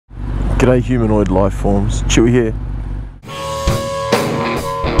G'day humanoid life forms, Chewy here.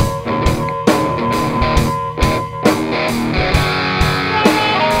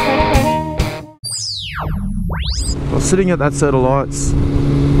 I was sitting at that set of lights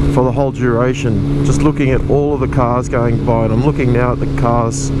for the whole duration, just looking at all of the cars going by, and I'm looking now at the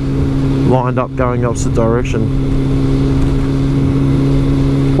cars lined up going opposite direction.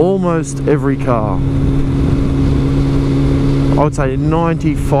 Almost every car, I would say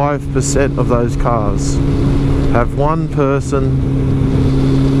 95% of those cars have one person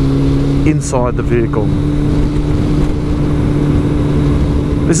inside the vehicle.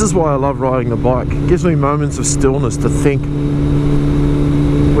 This is why I love riding the bike. It gives me moments of stillness to think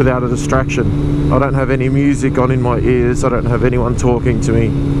without a distraction. I don't have any music on in my ears, I don't have anyone talking to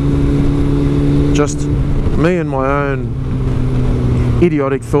me. Just me and my own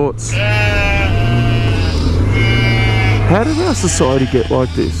idiotic thoughts. How did our society get like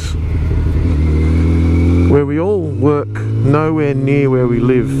this? Where we all work nowhere near where we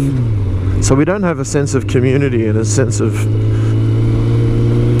live. So we don't have a sense of community and a sense of,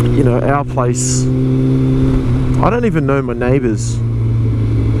 you know, our place. I don't even know my neighbours.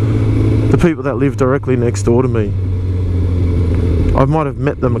 The people that live directly next door to me. I might have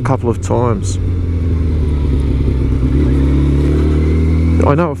met them a couple of times.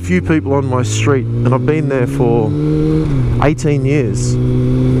 I know a few people on my street, and I've been there for 18 years.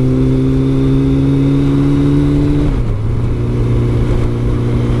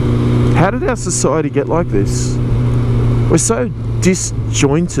 How did our society get like this? We're so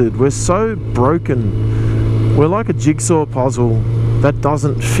disjointed, we're so broken. We're like a jigsaw puzzle that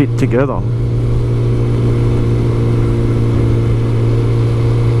doesn't fit together.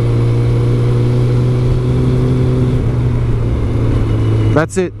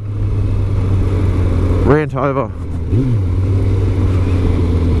 That's it. Rant over.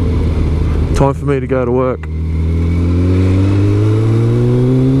 Time for me to go to work.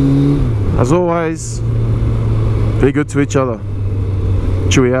 As always, be good to each other.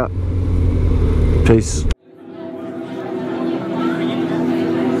 Chewy out. Peace.